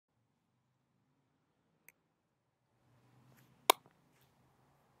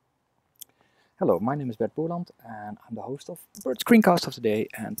Hello, my name is Bert Boerland and I'm the host of Bert Screencast of the Day,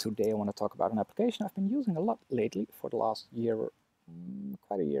 and today I want to talk about an application I've been using a lot lately for the last year,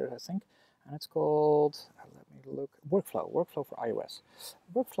 quite a year I think, and it's called, let me look, Workflow for iOS.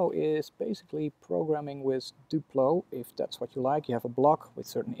 Workflow is basically programming with Duplo, if that's what you like. You have a block with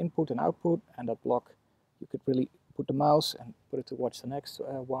certain input and output, and that block you could really put the mouse and put it to watch the next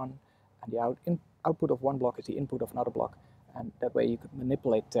one, and the output of one block is the input of another block. And that way you could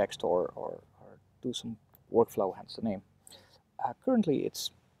manipulate text or do some workflow, hence the name. Currently it's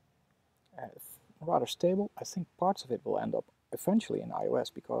rather stable. I think parts of it will end up eventually in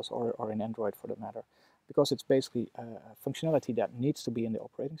iOS or in Android for that matter, because it's basically functionality that needs to be in the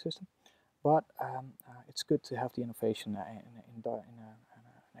operating system. But it's good to have the innovation in an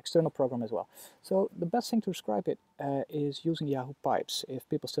external program as well. So the best thing to describe it is using Yahoo Pipes. If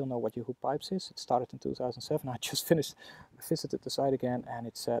people still know what Yahoo Pipes is, it started in 2007. I just visited the site again, and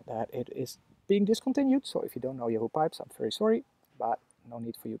it said that it is being discontinued. So if you don't know Yahoo Pipes, I'm very sorry, but no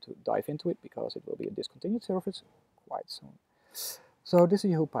need for you to dive into it because it will be a discontinued service quite soon. So this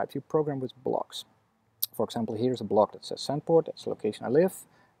is Yahoo Pipes. You program with blocks. For example, here's a block that says Sandport, that's the location I live.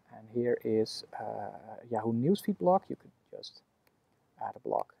 And here is a Yahoo Newsfeed block. You could just add a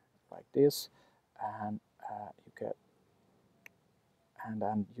block like this, and you get, and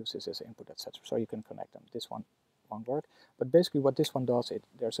then use this as input, etc. So you can connect them. This one won't work, but basically what this one does,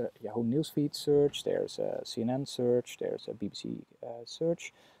 there's a Yahoo Newsfeed search, there's a CNN search, there's a BBC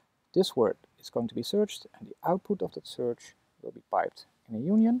search. This word is going to be searched, and the output of that search will be piped in a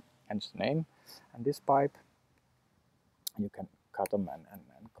union, hence the name. And this pipe, you can cut them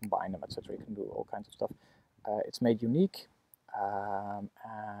and combine them, etc. You can do all kinds of stuff. It's made unique, and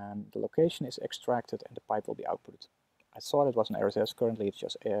the location is extracted and the pipe will be outputted. I thought it was an RSS. Currently it's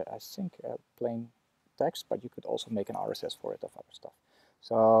just, I think, plain text, but you could also make an RSS for it of other stuff.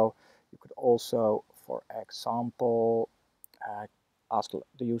 So you could also, for example, ask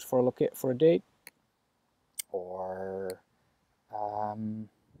the user for a date, or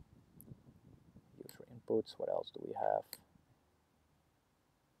user inputs. What else do we have?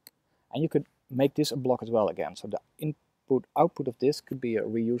 And you could make this a block as well again. So the output of this could be a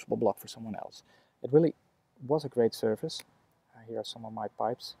reusable block for someone else. It really was a great service. Here are some of my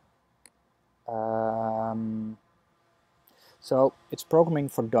pipes. So it's programming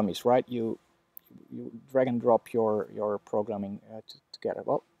for dummies, right? You drag and drop your programming together.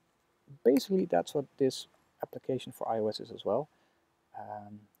 Well, basically that's what this application for iOS is as well.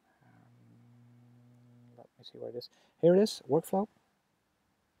 Let me see where it is. Here it is, workflow.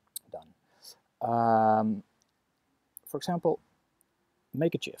 Done. For example,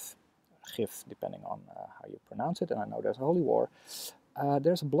 make a GIF, depending on how you pronounce it, and I know there's a holy war.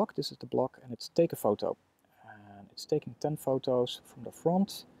 There's a block, this is the block, and it's take a photo. And it's taking 10 photos from the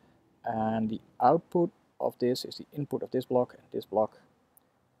front, and the output of this is the input of this block, and this block,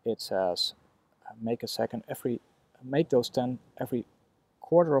 it says make those 10 every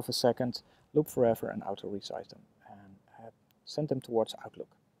quarter of a second, loop forever, and auto resize them, and send them towards Outlook.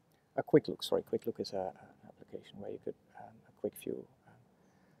 Quick Look is an application where you could a quick view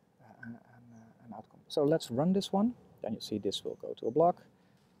an outcome. So let's run this one. Then you see this will go to a block.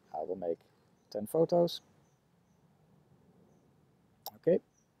 I will make 10 photos. Okay.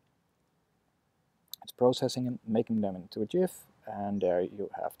 It's processing them, making them into a GIF, and there you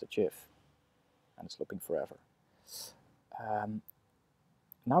have the GIF, and it's looping forever.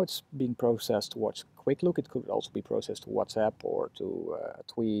 Now it's being processed towards Quick Look. It could also be processed to WhatsApp or to a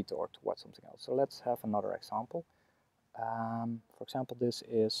tweet or to something else. So let's have another example. For example, this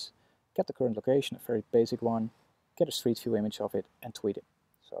is get the current location, a very basic one, get a street view image of it and tweet it.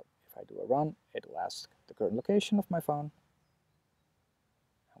 So if I do a run, it will ask the current location of my phone.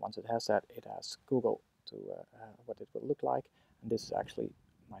 And once it has that, it asks Google to what it will look like. And this is actually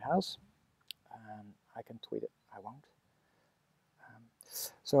my house. And I can tweet it. I won't.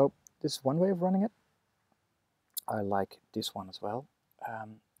 So this is one way of running it. I like this one as well.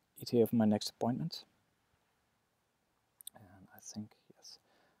 ETA of my next appointment. And I think, yes.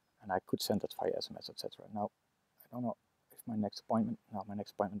 And I could send that via SMS, etc. Now, I don't know if my next appointment, no, my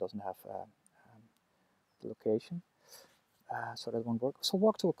next appointment doesn't have the location. So that won't work. So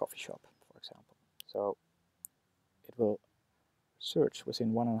walk to a coffee shop, for example. So it will search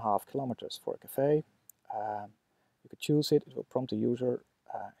within 1.5 kilometers for a cafe. You could choose it. It will prompt the user,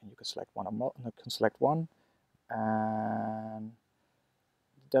 and you can select one, and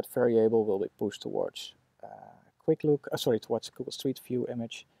that variable will be pushed towards Quick Look. Towards Google Street View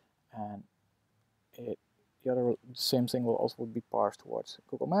image, and the same thing will also be parsed towards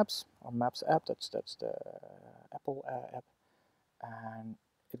Google Maps or Maps app. That's the Apple app, and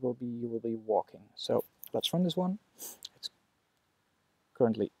you will be walking. So let's run this one. It's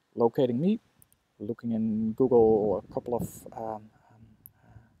currently locating me, looking in Google a couple of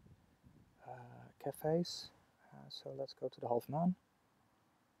cafes. So let's go to the Halve Maan.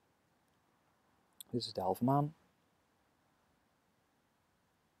 This is the Halve Maan.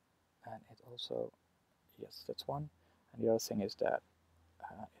 And it also, yes, that's one. And the other thing is that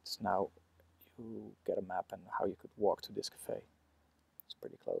it's now, you get a map and how you could walk to this cafe. It's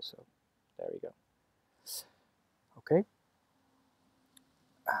pretty close, so there you go. Okay.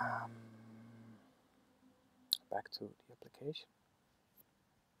 Back to the application.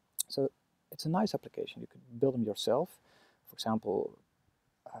 So it's a nice application. You could build them yourself. For example,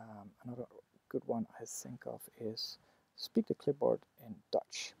 another good one I think of is speak the clipboard in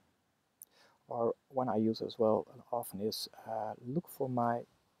Dutch. Or one I use as well often is look for my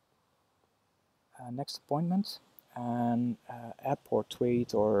next appointment and app or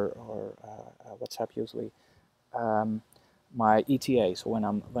tweet or WhatsApp usually my ETA, so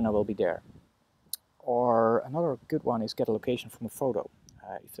when I will be there. Or another good one is get a location from a photo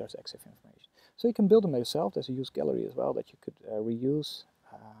if there's extra information. So you can build them yourself. There's a use gallery as well that you could reuse.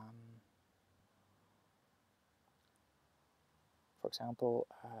 For example,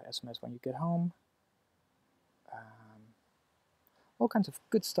 SMS when you get home. All kinds of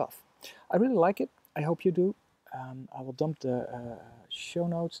good stuff. I really like it. I hope you do. I will dump the show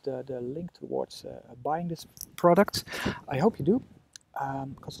notes, the link towards buying this product. I hope you do,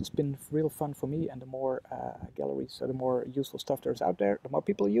 because it's been real fun for me, and the more galleries, so the more useful stuff there's out there, the more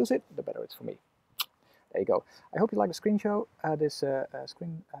people use it, the better it's for me. There you go. I hope you like the screen show, this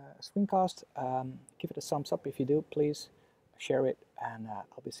screencast. Give it a thumbs up if you do, please. Share it, and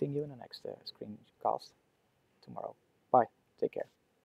I'll be seeing you in the next screencast tomorrow. Bye. Take care.